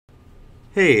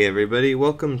Hey everybody,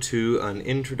 welcome to an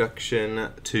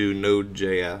introduction to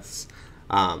Node.js.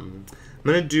 I'm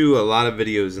going to do a lot of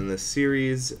videos in this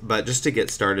series, but just to get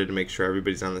started to make sure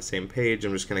everybody's on the same page,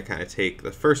 I'm just going to kind of take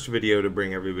the first video to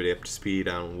bring everybody up to speed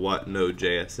on what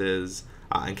Node.js is,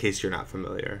 in case you're not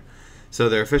familiar. So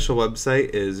their official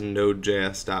website is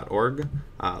nodejs.org.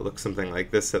 Looks something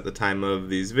like this at the time of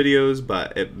these videos,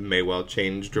 but it may well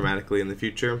change dramatically in the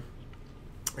future.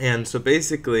 And so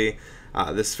basically,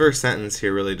 this first sentence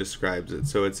here really describes it.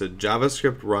 So it's a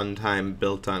JavaScript runtime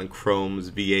built on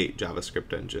Chrome's V8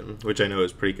 JavaScript engine, which I know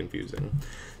is pretty confusing.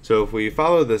 So if we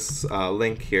follow this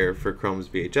link here for Chrome's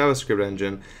V8 JavaScript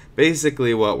engine,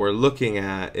 basically what we're looking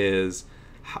at is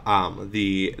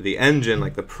the engine,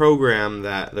 like the program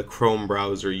that the Chrome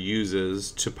browser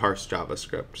uses to parse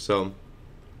JavaScript. So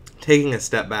taking a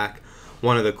step back,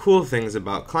 one of the cool things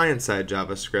about client-side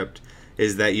JavaScript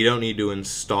is that you don't need to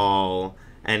install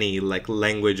any like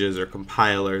languages or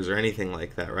compilers or anything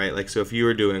like that, right? Like, so if you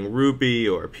were doing Ruby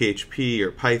or PHP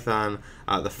or Python,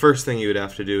 the first thing you would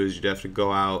have to do is you'd have to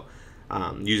go out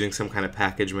using some kind of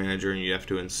package manager, and you'd have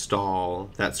to install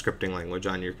that scripting language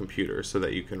on your computer so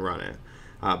that you can run it.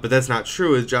 But that's not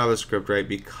true with JavaScript, right?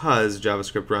 Because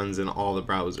JavaScript runs in all the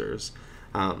browsers.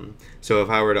 So if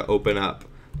I were to open up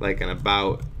like an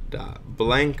about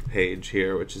blank page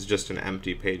here, which is just an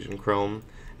empty page in Chrome,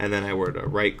 and then I were to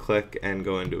right click and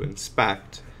go into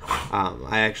inspect,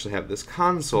 I actually have this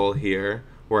console here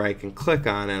where I can click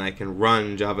on and I can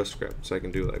run JavaScript. So I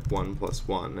can do like 1 +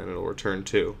 1 and it'll return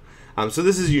 2. So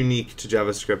this is unique to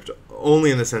JavaScript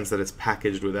only in the sense that it's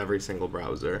packaged with every single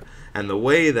browser. And the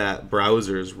way that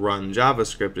browsers run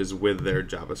JavaScript is with their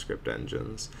JavaScript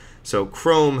engines. So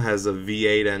Chrome has a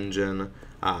V8 engine,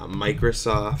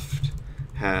 Microsoft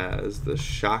has the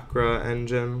Chakra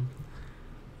engine,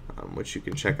 which you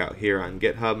can check out here on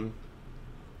GitHub,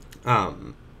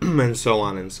 and so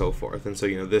on and so forth. And so,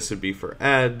 you know, this would be for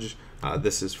Edge,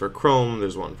 this is for Chrome,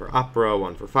 there's one for Opera,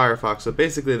 one for Firefox. So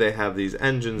basically they have these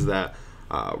engines that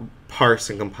parse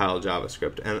and compile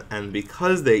JavaScript. And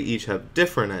because they each have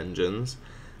different engines,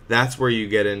 that's where you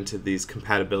get into these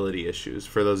compatibility issues.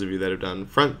 For those of you that have done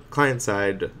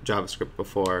client-side JavaScript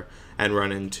before and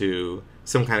run into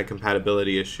some kind of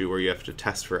compatibility issue where you have to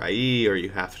test for IE, or you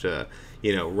have to,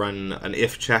 you know, run an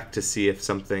if check to see if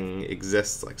something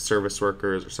exists, like service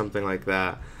workers or something like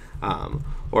that.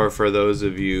 Or for those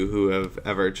of you who have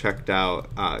ever checked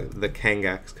out the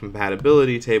Kangax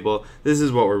compatibility table, this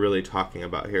is what we're really talking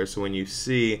about here. So when you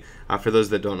see, for those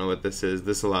that don't know what this is,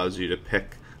 this allows you to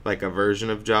pick like a version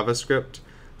of JavaScript,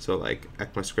 so like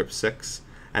ECMAScript 6,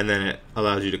 and then it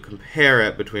allows you to compare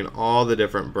it between all the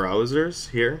different browsers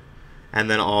here, and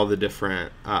then all the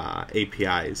different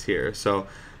APIs here. So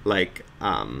like,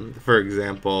 for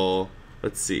example,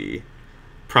 let's see,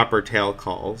 proper tail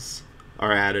calls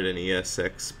are added in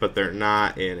ES6, but they're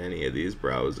not in any of these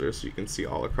browsers. So you can see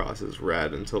all across is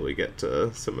red until we get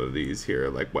to some of these here,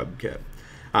 like WebKit.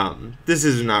 This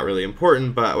is not really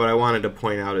important, but what I wanted to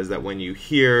point out is that when you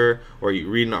hear or you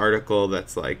read an article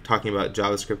that's like talking about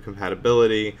JavaScript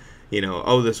compatibility, you know,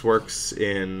 oh, this works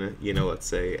in, you know, let's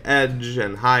say Edge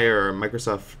and higher, or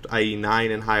Microsoft IE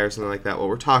 9 and higher, something like that. What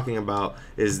we're talking about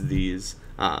is these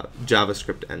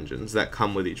JavaScript engines that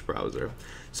come with each browser.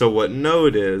 So what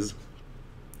Node is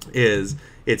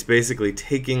it's basically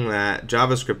taking that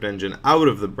JavaScript engine out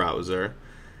of the browser,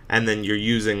 and then you're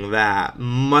using that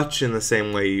much in the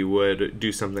same way you would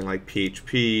do something like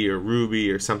PHP or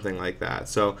Ruby or something like that.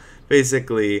 So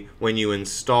basically, when you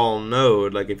install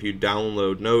Node, like if you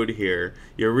download Node here,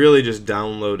 you're really just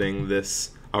downloading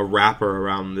this, a wrapper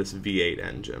around this V8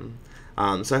 engine.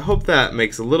 So I hope that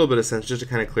makes a little bit of sense, just to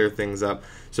kind of clear things up.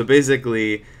 So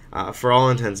basically, for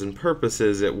all intents and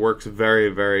purposes, it works very,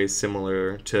 very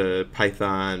similar to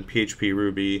Python, PHP,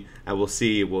 Ruby, and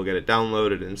we'll get it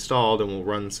downloaded, installed, and we'll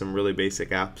run some really basic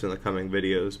apps in the coming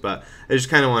videos. But I just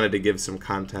kind of wanted to give some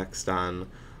context on,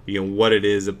 you know, what it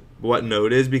is, what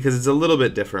Node is, because it's a little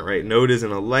bit different, right? Node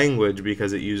isn't a language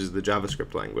because it uses the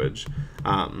JavaScript language,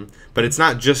 but it's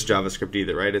not just JavaScript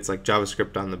either, right? It's like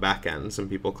JavaScript on the back end, some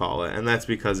people call it, and that's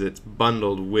because it's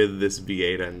bundled with this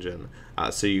V8 engine.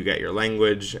 So you get your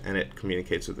language and it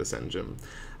communicates with this engine.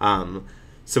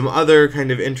 Some other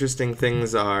kind of interesting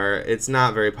things are, it's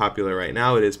not very popular right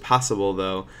now. It is possible,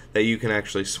 though, that you can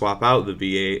actually swap out the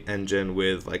V8 engine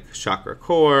with like Chakra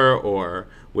Core or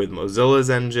with Mozilla's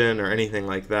engine or anything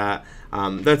like that.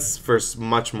 That's for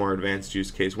much more advanced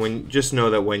use case. Just know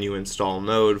that when you install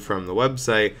Node from the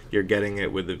website, you're getting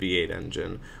it with the V8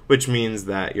 engine, which means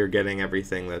that you're getting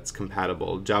everything that's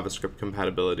compatible, JavaScript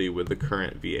compatibility with the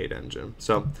current V8 engine.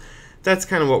 So that's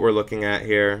kind of what we're looking at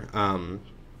here.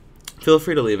 feel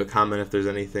free to leave a comment if there's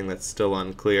anything that's still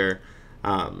unclear.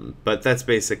 But that's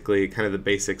basically kind of the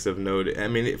basics of Node. I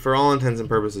mean, for all intents and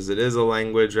purposes, it is a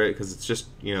language, right? Because it's just,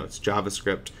 it's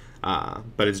JavaScript,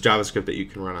 but it's JavaScript that you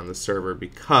can run on the server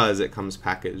because it comes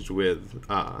packaged with,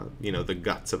 the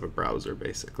guts of a browser,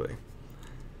 basically.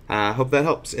 I hope that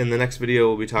helps. In the next video,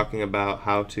 we'll be talking about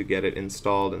how to get it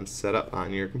installed and set up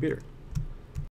on your computer.